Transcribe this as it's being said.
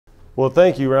Well,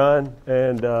 thank you, Ryan,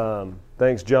 and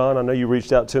thanks, John. I know you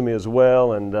reached out to me as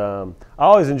well, and I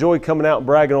always enjoy coming out and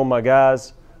bragging on my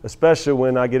guys, especially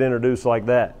when I get introduced like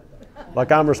that.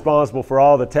 Like I'm responsible for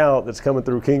all the talent that's coming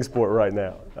through Kingsport right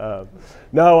now.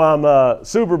 No, I'm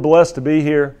super blessed to be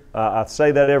here. I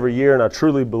say that every year, and I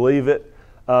truly believe it.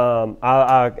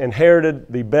 I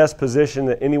inherited the best position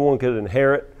that anyone could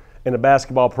inherit in a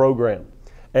basketball program,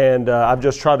 and I've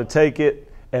just tried to take it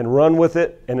and run with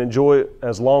it and enjoy it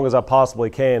as long as I possibly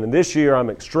can. And this year I'm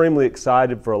extremely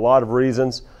excited for a lot of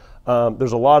reasons.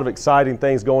 There's a lot of exciting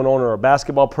things going on in our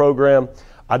basketball program.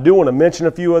 I do want to mention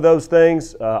a few of those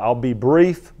things. I'll be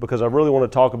brief because I really want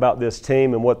to talk about this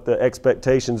team and what the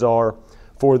expectations are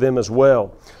for them as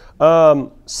well.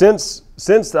 Since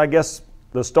I guess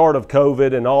the start of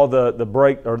COVID and all the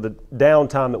break or the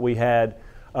downtime that we had,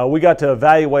 we got to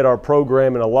evaluate our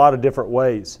program in a lot of different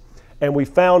ways. And we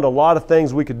found a lot of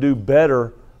things we could do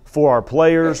better for our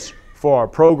players, for our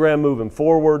program moving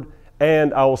forward.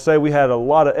 And I will say we had a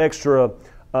lot of extra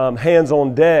hands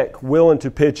on deck willing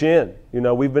to pitch in. You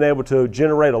know, we've been able to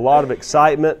generate a lot of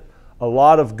excitement, a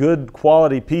lot of good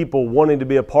quality people wanting to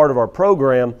be a part of our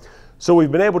program. So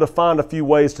we've been able to find a few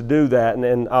ways to do that.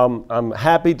 And I'm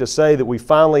happy to say that we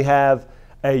finally have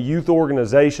a youth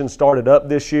organization started up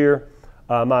this year.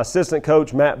 My assistant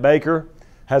coach, Matt Baker,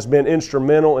 has been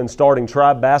instrumental in starting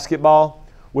Tribe Basketball,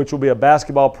 which will be a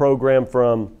basketball program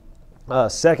from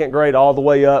second grade all the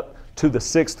way up to the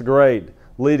 6th grade,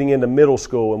 leading into middle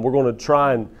school. And we're going to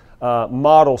try and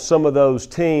model some of those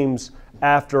teams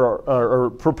after or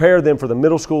prepare them for the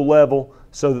middle school level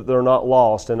so that they're not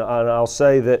lost. And I'll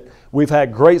say that we've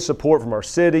had great support from our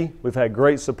city. We've had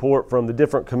great support from the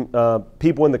different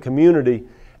people in the community,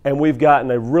 and we've gotten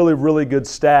a really, really good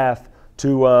staff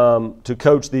to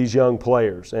coach these young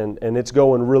players, and it's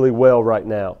going really well right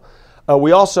now.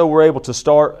 We also were able to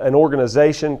start an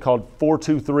organization called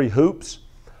 423 Hoops.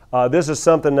 This is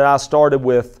something that I started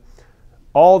with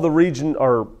all the region,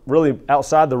 or really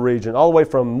outside the region, all the way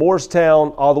from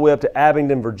Morristown all the way up to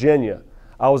Abingdon, Virginia.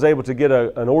 I was able to get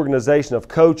an organization of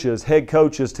coaches, head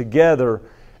coaches together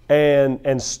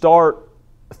and start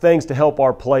things to help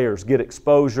our players get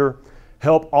exposure,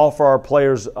 help offer our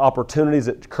players opportunities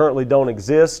that currently don't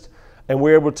exist. And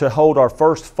we're able to hold our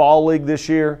first fall league this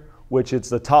year, which it's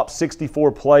the top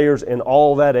 64 players in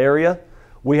all that area.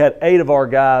 We had 8 of our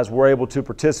guys were able to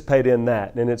participate in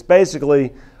that. And it's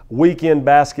basically weekend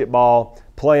basketball,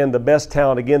 playing the best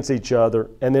talent against each other.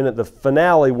 And then at the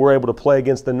finale, we're able to play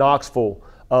against the Knoxville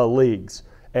leagues.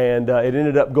 And it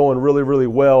ended up going really, really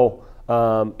well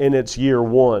in its year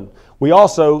one. We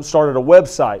also started a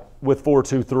website with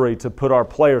 423 to put our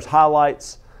players'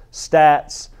 highlights,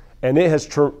 stats, and it has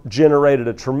generated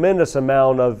a tremendous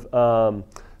amount of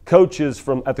coaches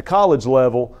at the college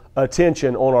level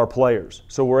attention on our players.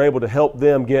 So we're able to help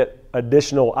them get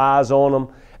additional eyes on them,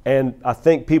 and I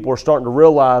think people are starting to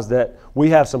realize that we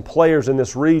have some players in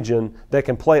this region that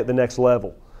can play at the next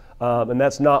level. And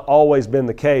that's not always been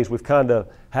the case. We've kind of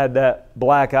had that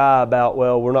black eye about,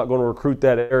 well, we're not going to recruit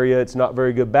that area. It's not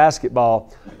very good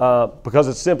basketball, because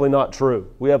it's simply not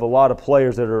true. We have a lot of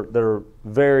players that are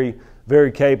very,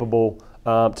 very capable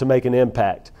to make an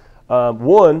impact.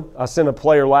 I sent a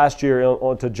player last year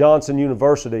to Johnson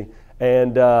University,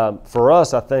 and for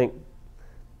us, I think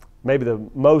maybe the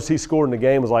most he scored in the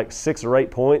game was like 6 or 8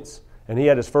 points, and he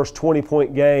had his first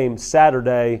 20-point game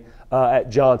Saturday at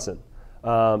Johnson.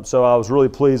 So I was really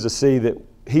pleased to see that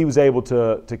he was able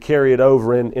to carry it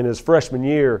over in his freshman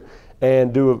year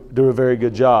and do a very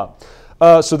good job.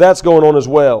 So that's going on as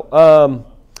well.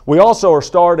 We also are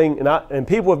starting, and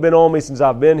people have been on me since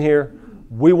I've been here,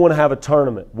 we want to have a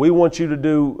tournament. We want you to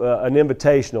do an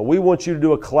invitational. We want you to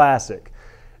do a classic.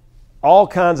 All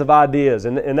kinds of ideas,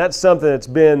 and that's something that's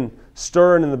been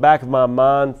stirring in the back of my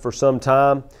mind for some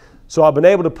time. So I've been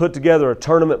able to put together a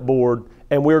tournament board,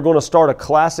 and we're going to start a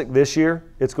classic this year.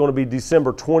 It's going to be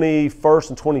December 21st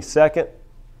and 22nd,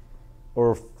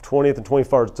 or 20th and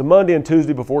 21st. It's a Monday and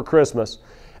Tuesday before Christmas.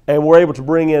 And we're able to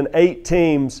bring in 8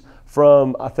 teams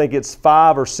from, I think it's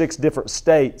 5 or 6 different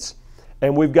states.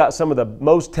 And we've got some of the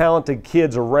most talented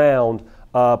kids around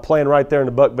playing right there in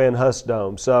the Buck Van Hus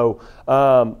Dome. So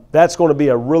that's going to be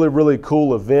a really, really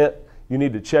cool event. You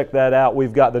need to check that out.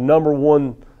 We've got the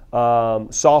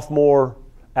 #1 sophomore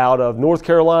out of North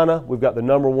Carolina. We've got the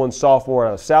 #1 sophomore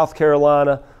out of South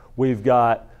Carolina. We've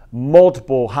got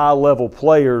multiple high-level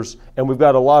players, and we've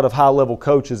got a lot of high-level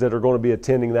coaches that are going to be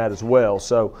attending that as well.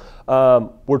 So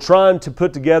we're trying to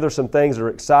put together some things that are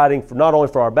exciting for not only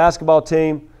for our basketball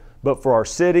team, but for our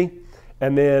city,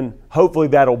 and then hopefully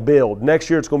that'll build. Next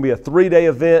year it's going to be a 3-day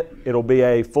event. It'll be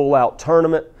a full-out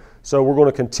tournament, so we're going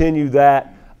to continue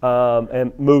that.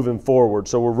 and moving forward.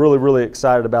 So we're really, really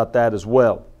excited about that as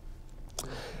well.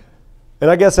 And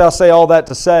I guess I'll say all that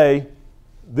to say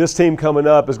this team coming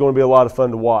up is going to be a lot of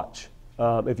fun to watch.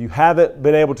 If you haven't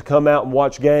been able to come out and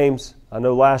watch games, I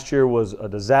know last year was a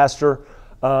disaster.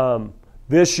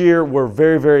 This year we're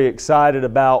very, very excited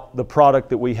about the product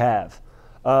that we have.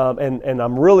 And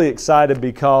I'm really excited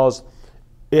because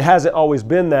it hasn't always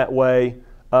been that way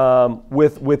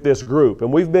with this group.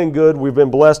 And we've been good. We've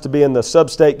been blessed to be in the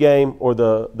sub-state game or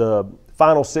the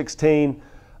Final 16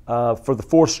 for the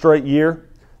fourth straight year.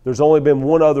 There's only been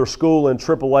one other school in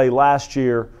AAA last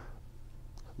year.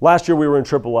 Last year we were in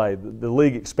AAA. The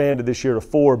league expanded this year to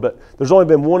 4, but there's only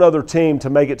been one other team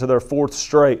to make it to their fourth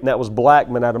straight, and that was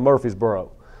Blackman out of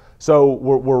Murfreesboro. So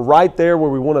we're right there where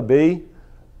we want to be,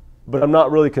 but I'm not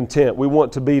really content. We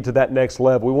want to be to that next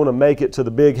level. We want to make it to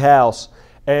the big house.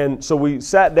 And so we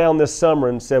sat down this summer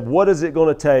and said, what is it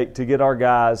going to take to get our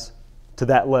guys to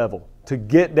that level, to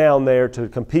get down there, to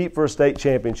compete for a state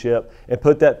championship and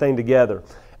put that thing together?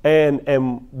 And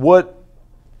what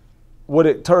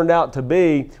it turned out to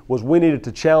be was we needed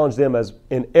to challenge them as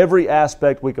in every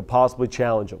aspect we could possibly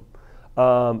challenge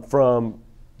them, from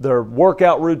their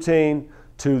workout routine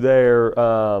to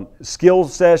their skill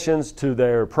sessions to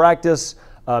their practice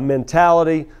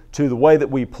mentality to the way that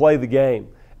we play the game.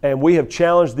 And we have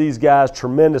challenged these guys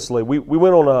tremendously. We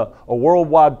went on a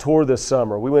worldwide tour this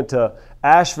summer. We went to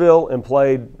Asheville and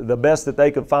played the best that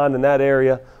they could find in that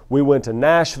area. We went to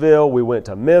Nashville. We went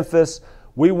to Memphis.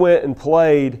 We went and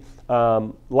played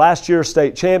last year's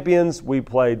state champions. We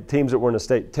played teams that were in a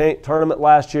state tournament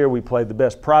last year. We played the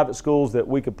best private schools that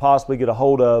we could possibly get a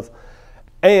hold of.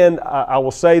 And I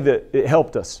will say that it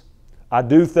helped us. I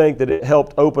do think that it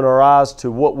helped open our eyes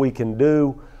to what we can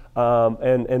do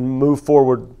and move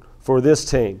forward for this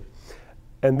team.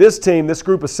 And this team, this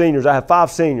group of seniors, I have 5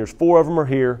 seniors. 4 of them are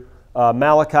here.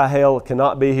 Malachi Hale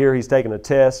cannot be here. He's taking a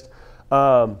test.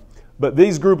 But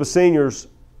these group of seniors,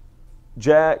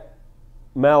 Jack,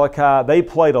 Malachi, they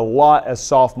played a lot as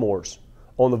sophomores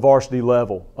on the varsity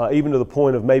level, even to the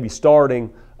point of maybe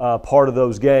starting part of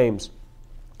those games.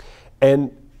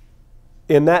 And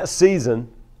in that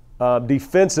season,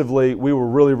 defensively, we were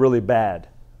really, really bad.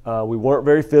 We weren't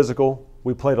very physical.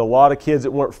 We played a lot of kids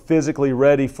that weren't physically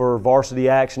ready for varsity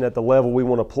action at the level we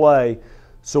want to play.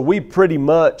 So we pretty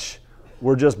much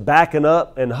were just backing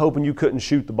up and hoping you couldn't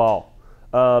shoot the ball.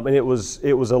 And it was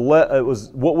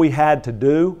what we had to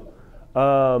do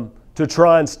to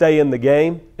try and stay in the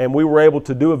game, and we were able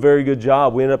to do a very good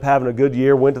job. We ended up having a good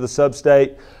year, went to the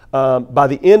sub-state. By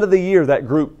the end of the year, that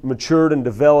group matured and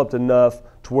developed enough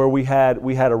to where we had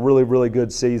a really, really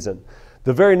good season.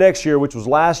 The very next year, which was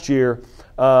last year,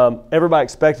 everybody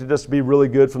expected us to be really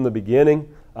good from the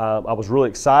beginning. I was really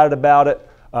excited about it.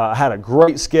 I had a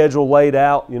great schedule laid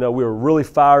out. You know, we were really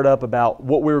fired up about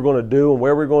what we were going to do and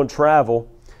where we were going to travel.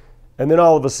 And then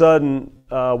all of a sudden,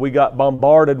 we got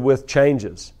bombarded with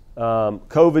changes.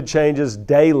 COVID changes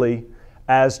daily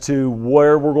as to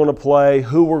where we're going to play,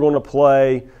 who we're going to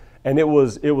play, and it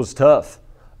was tough.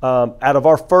 Out of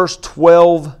our first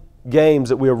 12 games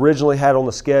that we originally had on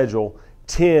the schedule,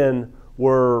 10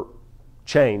 were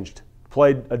changed.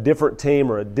 Played a different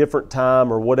team or a different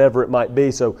time or whatever it might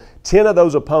be. So 10 of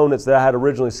those opponents that I had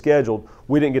originally scheduled,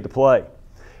 we didn't get to play.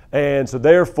 And so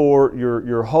therefore,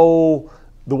 your whole,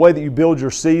 the way that you build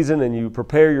your season and you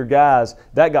prepare your guys,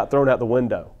 that got thrown out the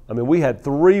window. I mean, we had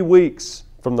 3 weeks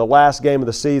from the last game of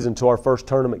the season to our first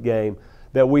tournament game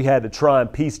that we had to try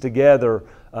and piece together,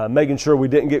 making sure we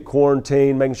didn't get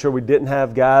quarantined, making sure we didn't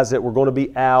have guys that were going to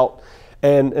be out.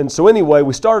 And so anyway,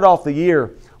 we started off the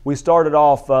year. We started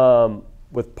off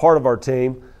with part of our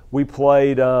team. We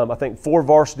played, I think, 4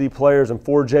 varsity players and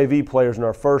 4 JV players in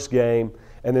our first game,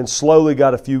 and then slowly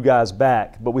got a few guys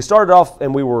back. But we started off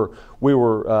and we were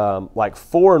like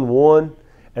 4-1,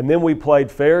 and then we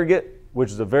played Farragut, which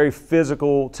is a very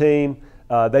physical team.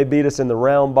 They beat us in the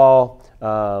round ball.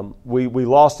 We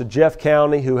lost to Jeff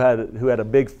County, who had a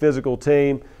big physical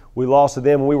team. We lost to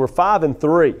them, and we were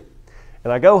 5-3.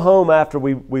 And I go home after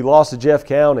we lost to Jeff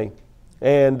County.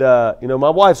 And, you know, my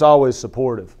wife's always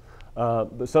supportive,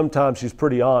 but sometimes she's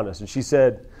pretty honest. And she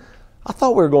said, I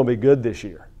thought we were going to be good this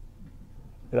year.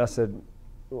 And I said,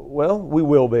 well, we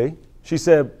will be. She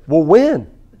said, well, when?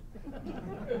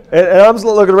 And I'm just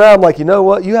looking around like, you know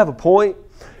what, you have a point.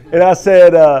 And I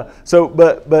said,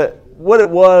 but what it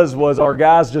was our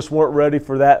guys just weren't ready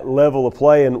for that level of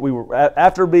play. And we were,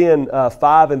 after being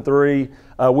 5-3,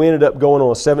 we ended up going on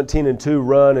a 17-2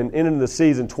 run and ending the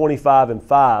season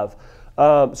 25-5.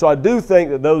 So I do think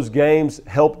that those games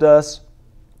helped us.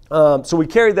 So we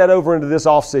carried that over into this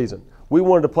offseason. We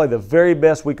wanted to play the very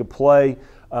best we could play.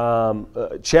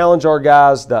 challenge our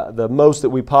guys the most that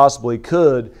we possibly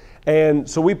could. And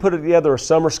so we put together a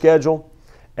summer schedule,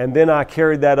 and then I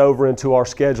carried that over into our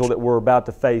schedule that we're about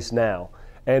to face now.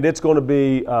 And it's going to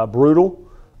be brutal,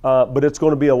 but it's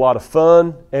going to be a lot of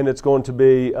fun, and it's going to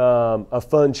be a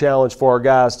fun challenge for our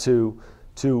guys to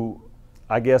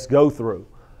I guess, go through.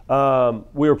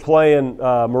 We are playing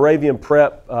Moravian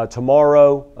Prep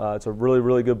tomorrow. It's a really,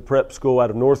 really good prep school out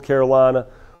of North Carolina.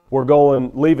 We're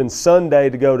leaving Sunday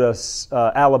to go to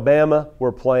Alabama.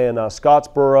 We're playing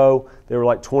Scottsboro. They were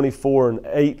like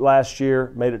 24-8 last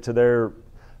year, made it to their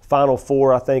Final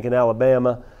Four, I think, in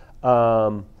Alabama.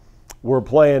 We're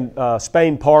playing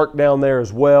Spain Park down there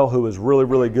as well, who is really,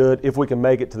 really good, if we can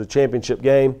make it to the championship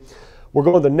game. We're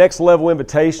going to the Next Level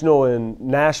Invitational in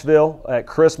Nashville at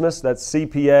Christmas. That's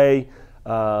CPA,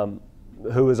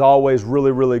 who is always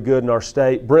really, really good in our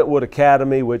state. Brentwood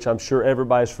Academy, which I'm sure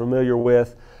everybody's familiar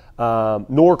with.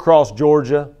 Norcross,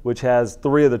 Georgia, which has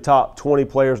 3 of the top 20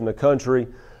 players in the country.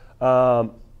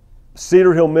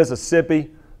 Cedar Hill,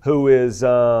 Mississippi, who is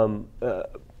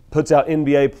puts out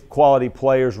NBA quality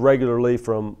players regularly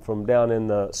from down in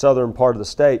the southern part of the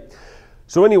state.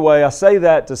 So anyway, I say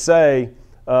that to say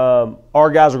our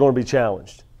guys are going to be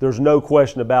challenged. There's no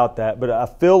question about that. But I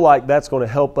feel like that's going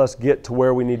to help us get to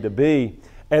where we need to be.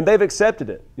 And they've accepted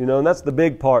it, and that's the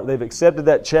big part. They've accepted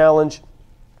that challenge.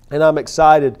 And I'm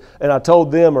excited, and I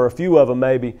told them, or a few of them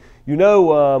maybe,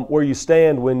 where you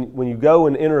stand when you go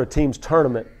and enter a team's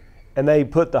tournament and they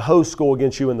put the host school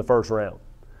against you in the first round.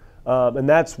 And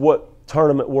that's what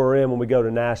tournament we're in when we go to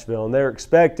Nashville. And they're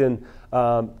expecting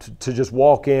to just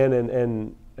walk in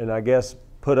and I guess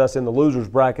put us in the loser's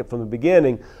bracket from the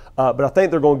beginning. But I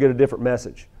think they're going to get a different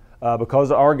message because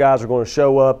our guys are going to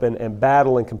show up and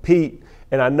battle and compete,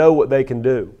 and I know what they can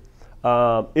do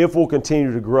if we'll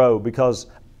continue to grow, because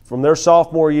from their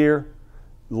sophomore year,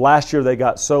 last year they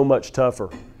got so much tougher.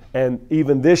 And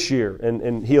even this year,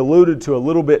 and he alluded to a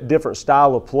little bit different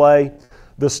style of play.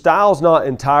 The style's not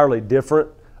entirely different.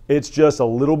 It's just a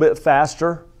little bit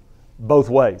faster both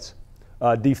ways.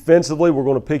 Defensively, we're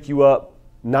going to pick you up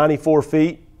 94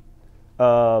 feet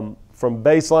from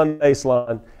baseline to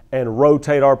baseline and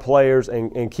rotate our players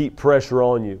and keep pressure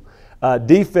on you.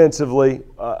 Defensively,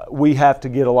 we have to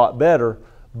get a lot better,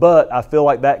 but I feel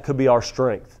like that could be our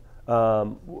strength.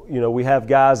 We have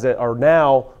guys that are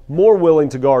now more willing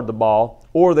to guard the ball,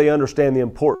 or they understand the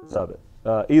importance of it.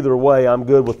 Either way, I'm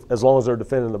good with as long as they're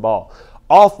defending the ball.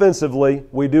 Offensively,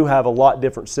 we do have a lot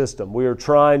different system. We are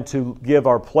trying to give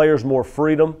our players more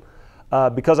freedom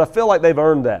because I feel like they've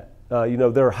earned that.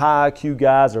 They're high IQ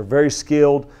guys, they're very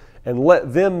skilled, and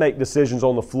let them make decisions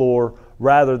on the floor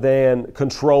rather than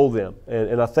control them.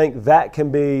 And I think that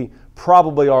can be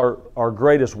probably our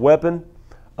greatest weapon.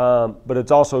 But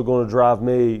it's also going to drive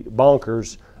me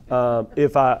bonkers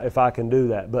if I can do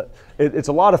that. But it's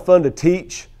a lot of fun to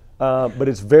teach, but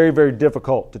it's very, very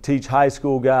difficult to teach high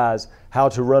school guys how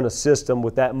to run a system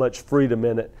with that much freedom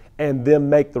in it and then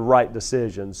make the right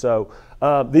decision. So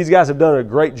these guys have done a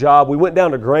great job. We went down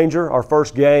to Granger, our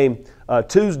first game,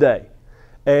 Tuesday,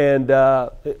 and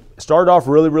it started off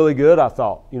really, really good, I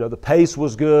thought. The pace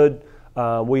was good.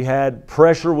 We had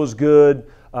pressure was good.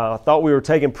 I thought we were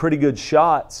taking pretty good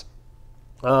shots,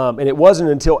 and it wasn't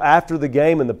until after the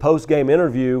game and the post-game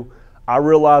interview I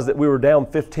realized that we were down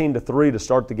 15-3 to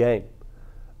start the game.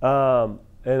 And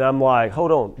I'm like,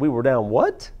 hold on, we were down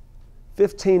what?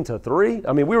 15-3?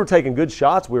 I mean, we were taking good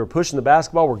shots. We were pushing the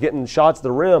basketball. We're getting shots to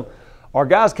the rim. Our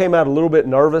guys came out a little bit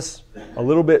nervous, a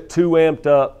little bit too amped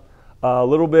up, a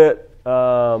little bit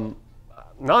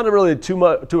not really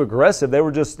too aggressive. They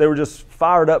were just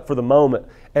fired up for the moment.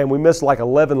 And we missed like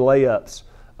 11 layups.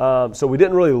 So we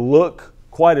didn't really look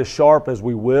quite as sharp as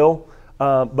we will.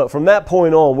 But from that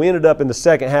point on, we ended up in the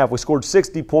second half. We scored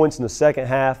 60 points in the second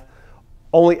half.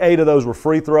 Only 8 of those were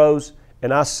free throws.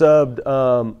 And I subbed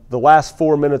the last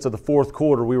 4 minutes of the fourth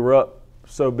quarter. We were up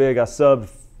so big, I subbed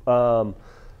for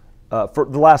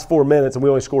the last 4 minutes, and we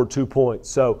only scored 2 points.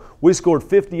 So we scored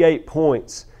 58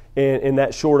 points in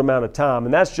that short amount of time.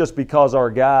 And that's just because our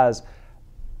guys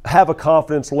have a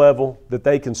confidence level that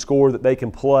they can score, that they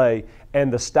can play,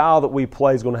 and the style that we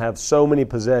play is going to have so many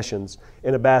possessions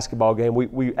in a basketball game.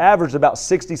 We averaged about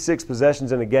 66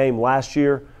 possessions in a game last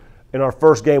year. In our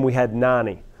first game, we had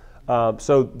 90.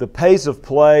 So the pace of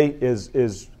play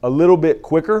is a little bit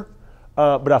quicker,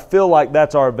 but I feel like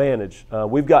that's our advantage.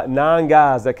 We've got 9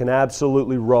 guys that can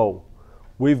absolutely roll.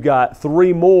 We've got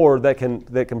 3 more that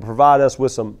can provide us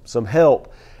with some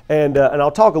help. And I'll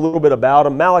talk a little bit about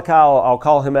him. Malachi, I'll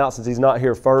call him out since he's not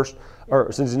here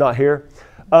since he's not here.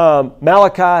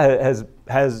 Malachi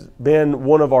has been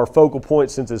one of our focal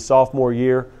points since his sophomore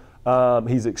year.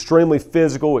 He's extremely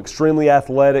physical, extremely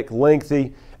athletic,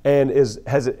 lengthy, and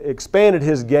has expanded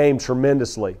his game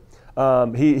tremendously.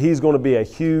 He's going to be a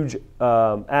huge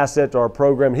asset to our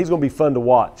program. He's going to be fun to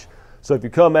watch. So if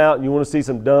you come out and you want to see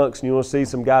some dunks and you want to see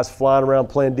some guys flying around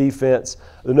playing defense,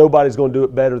 then nobody's going to do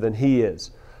it better than he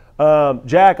is.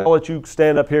 Jack, I'll let you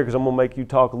stand up here because I'm going to make you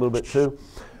talk a little bit too.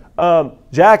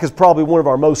 Jack is probably one of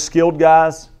our most skilled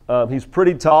guys. He's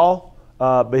pretty tall,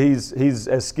 but he's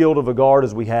as skilled of a guard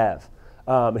as we have.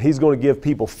 He's going to give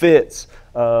people fits.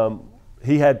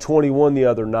 He had 21 the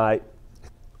other night,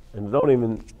 and don't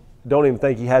even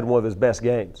think he had one of his best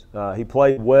games. He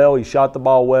played well. He shot the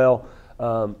ball well.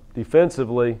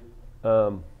 Defensively,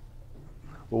 well,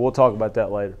 we'll talk about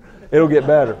that later. It'll get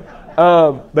better.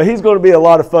 But he's going to be a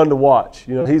lot of fun to watch.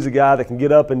 You know, he's a guy that can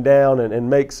get up and down and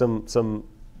make some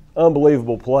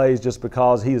unbelievable plays just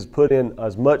because he has put in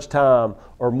as much time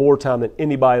or more time than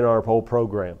anybody in our whole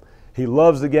program. He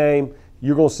loves the game.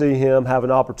 You're going to see him have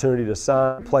an opportunity to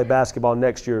sign and play basketball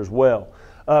next year as well.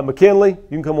 McKinley, you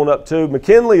can come on up too.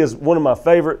 McKinley is one of my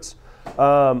favorites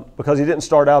because he didn't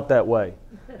start out that way.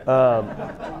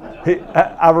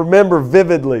 I remember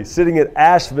vividly sitting at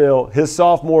Asheville his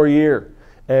sophomore year,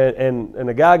 and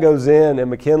the guy goes in, and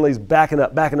McKinley's backing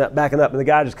up, and the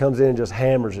guy just comes in and just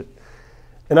hammers it.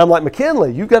 And I'm like,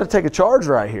 McKinley, you've got to take a charge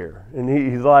right here. And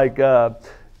he's like,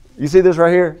 you see this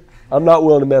right here? I'm not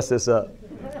willing to mess this up.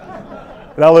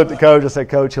 And I looked at Coach and said,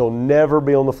 Coach, he'll never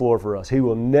be on the floor for us. He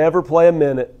will never play a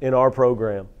minute in our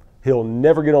program. He'll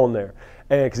never get on there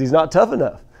because he's not tough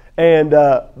enough. And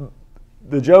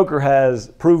the Joker has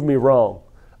proved me wrong.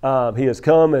 He has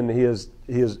come and he has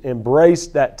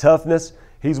embraced that toughness.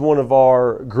 He's one of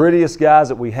our grittiest guys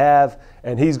that we have,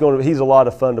 and he's a lot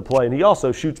of fun to play. And he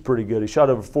also shoots pretty good. He shot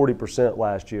over 40%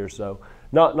 last year, so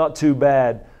not too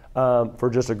bad for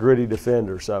just a gritty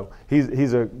defender. So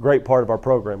he's a great part of our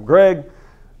program. Greg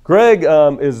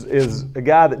is a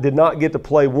guy that did not get to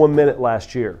play 1 minute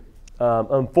last year.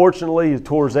 Unfortunately, he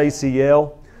tore his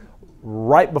ACL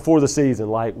right before the season,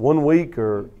 like 1 week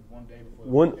or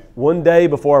one day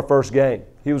before our first game.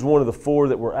 He was one of the 4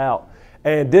 that were out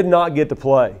and did not get to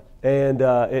play. And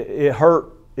it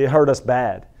hurt us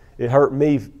bad. It hurt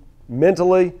me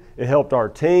mentally. It helped our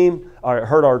team, or it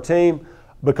hurt our team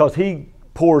because he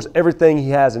pours everything he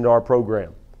has into our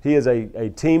program. He is a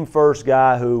team-first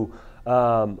guy who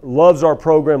loves our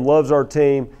program, loves our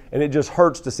team, and it just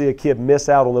hurts to see a kid miss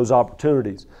out on those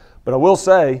opportunities. But I will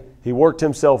say he worked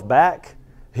himself back.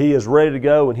 He is ready to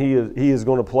go, and he is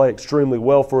going to play extremely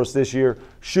well for us this year.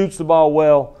 Shoots the ball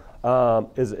well,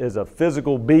 is a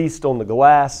physical beast on the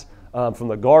glass from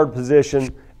the guard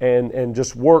position, and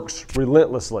just works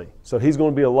relentlessly. So he's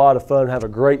going to be a lot of fun, have a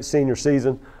great senior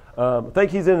season. I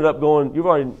think he's ended up going – you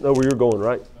already know where you're going,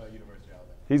 right? University of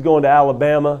Alabama. He's going to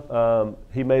Alabama.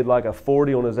 He made like a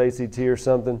 40 on his ACT or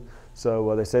something.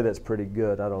 So they say that's pretty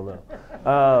good. I don't know.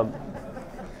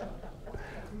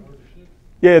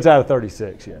 Yeah, it's out of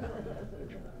 36, yeah.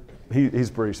 He's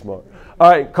pretty smart.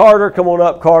 All right, Carter, come on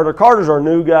up, Carter. Carter's our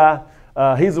new guy.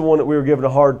 He's the one that we were giving a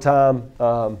hard time.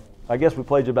 I guess we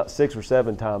played you about 6 or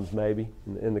 7 times maybe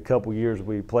in the couple years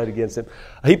we played against him.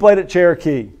 He played at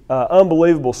Cherokee.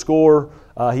 Unbelievable scorer.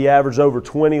 He averaged over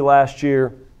 20 last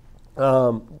year.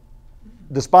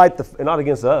 Despite and not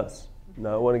against us.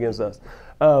 No, it wasn't against us.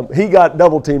 He got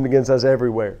double teamed against us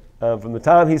everywhere. From the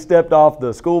time he stepped off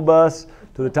the school bus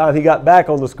to the time he got back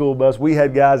on the school bus, we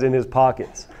had guys in his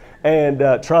pockets and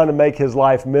trying to make his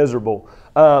life miserable.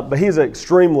 But he's an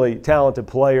extremely talented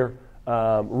player.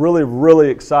 Really, really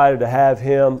excited to have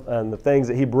him and the things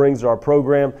that he brings to our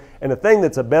program. And the thing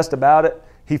that's the best about it,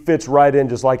 he fits right in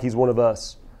just like he's one of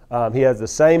us. He has the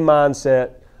same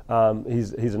mindset.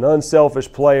 He's an unselfish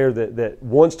player that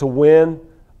wants to win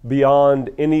beyond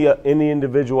any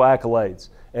individual accolades.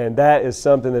 And that is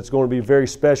something that's going to be very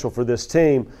special for this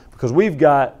team because we've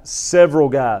got several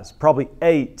guys, probably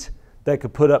 8, that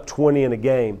could put up 20 in a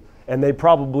game. And they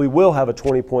probably will have a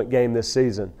 20-point game this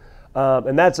season.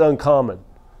 And that's uncommon,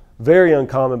 very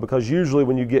uncommon, because usually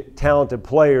when you get talented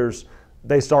players,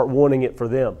 they start wanting it for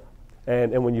them.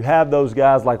 And when you have those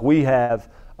guys like we have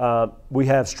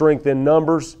strength in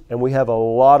numbers, and we have a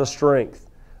lot of strength.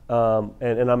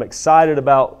 And I'm excited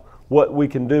about what we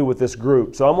can do with this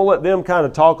group. So I'm going to let them kind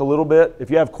of talk a little bit. If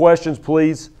you have questions,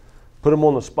 please put them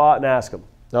on the spot and ask them.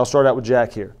 And I'll start out with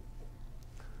Jack here.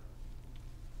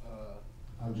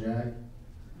 I'm Jack.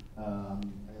 I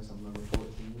guess I'm number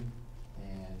 14,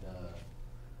 and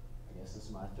I guess this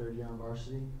is my 3rd year on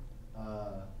varsity.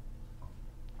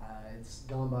 It's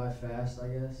gone by fast, I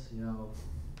guess. You know,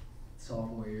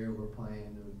 sophomore year we're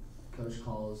playing. The coach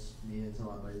calls me and some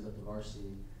of my buddies up to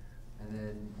varsity, and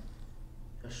then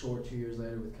a short 2 years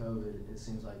later with COVID, it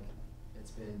seems like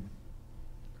it's been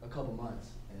a couple months,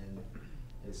 and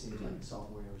it seems like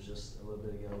sophomore year was just a little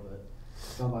bit ago, but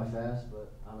it's gone by fast.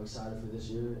 But I'm excited for this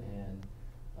year, and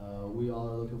we all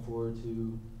are looking forward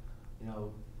to,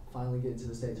 finally getting to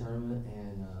the state tournament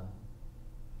and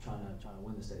trying to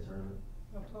win the state tournament.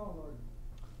 How tall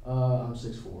are you? I'm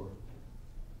 6'4".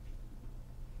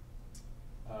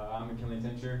 I'm McKinley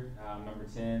Tincher. I'm number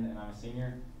 10, and I'm a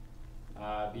senior.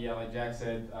 But yeah, like Jack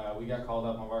said, we got called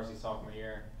up on varsity sophomore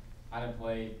year. I didn't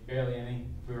play barely any.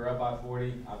 If we were up by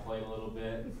 40, I played a little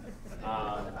bit.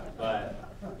 But,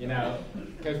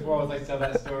 Coach Poore always likes to tell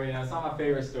that story. It's not my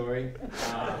favorite story,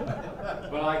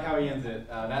 but I like how he ends it.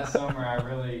 That summer, I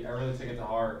really took it to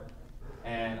heart.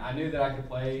 And I knew that I could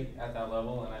play at that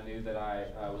level, and I knew that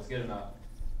I was good enough.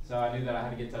 So I knew that I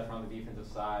had to get tougher on the defensive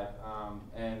side.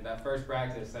 And that first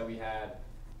practice that we had,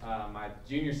 my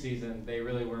junior season, they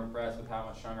really were impressed with how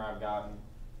much stronger I've gotten.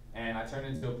 And I turned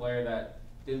into a player that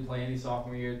didn't play any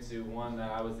sophomore year to one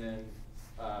that I was in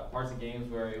parts of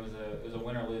games where it was a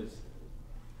win or lose.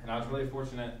 And I was really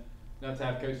fortunate enough to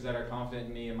have coaches that are confident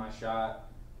in me and my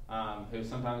shot, who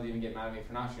sometimes even get mad at me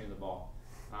for not shooting the ball.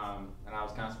 And I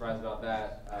was kind of surprised about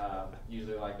that.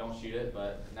 Usually don't shoot it,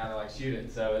 but now they're like, shoot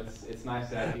it. So it's nice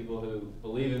to have people who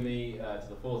believe in me to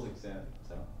the fullest extent.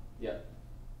 So, yeah.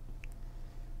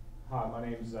 Hi, my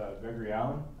name is Gregory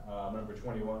Allen. I'm number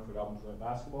 21 for Dobyns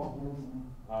basketball.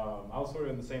 I was sort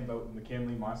of in the same boat with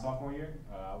McKinley my sophomore year.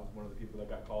 I was one of the people that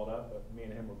got called up, but me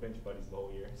and him were bench buddies the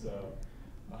whole year. So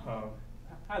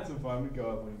I had some fun. We'd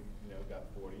go up when we got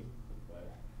 40.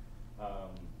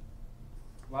 But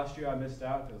last year I missed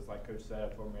out because, like Coach said,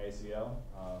 I tore my ACL.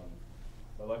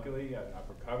 But luckily I've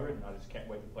recovered, and I just can't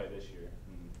wait to play this year.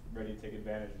 I'm ready to take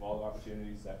advantage of all the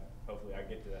opportunities that hopefully I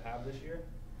get to have this year,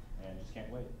 and just can't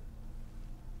wait.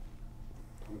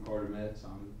 I'm Bennett, so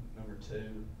I'm number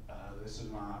 2. This is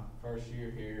my first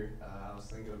year here. I was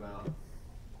thinking about,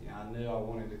 I knew I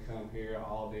wanted to come here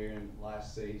all during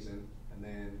last season, and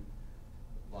then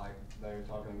like they were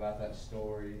talking about that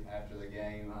story after the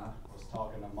game, I was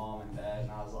talking to Mom and Dad,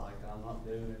 and I was like, I'm not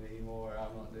doing it anymore.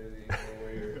 I'm not doing it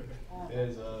anymore. It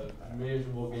was a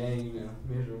miserable game and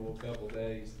a miserable couple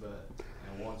days, but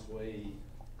once we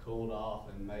cooled off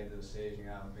and made the decision,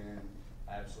 I've been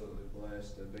absolutely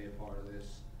blessed to be a part of this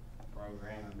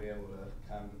program and be able to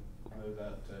come move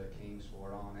up to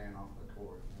Kingsport on and off the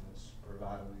court. And it's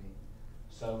provided me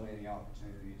so many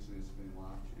opportunities, and it's been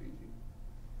life-changing.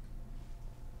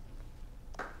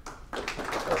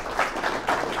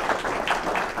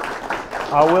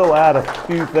 I will add a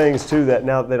few things to that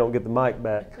now that they don't get the mic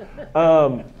back.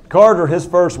 Carter, his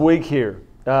first week here,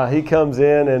 he comes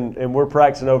in and we're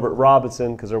practicing over at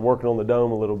Robinson because they're working on the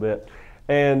dome a little bit.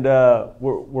 And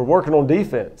we're working on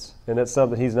defense, and that's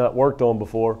something he's not worked on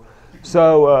before.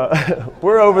 So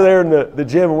we're over there in the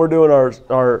gym, and we're doing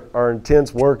our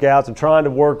intense workouts and trying to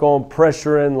work on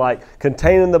pressuring, like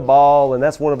containing the ball, and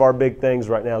that's one of our big things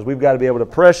right now is we've got to be able to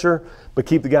pressure but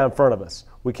keep the guy in front of us.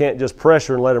 We can't just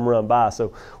pressure and let him run by.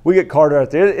 So we get Carter out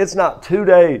there. It's not 2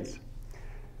 days.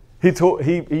 He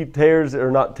tears, or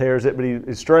not tears it, but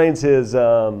he strains his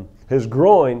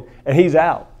groin, and he's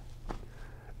out.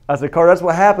 I said, Carter, that's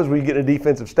what happens when you get in a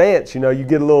defensive stance. You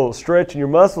get a little stretch in your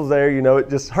muscles there. It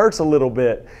just hurts a little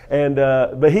bit. And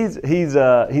but he's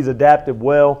adapted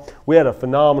well. We had a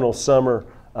phenomenal summer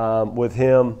with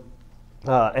him,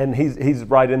 and he's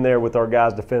right in there with our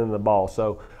guys defending the ball.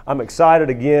 So I'm excited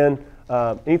again.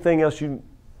 Anything else you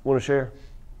want to share?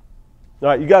 All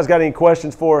right, you guys got any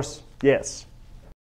questions for us? Yes.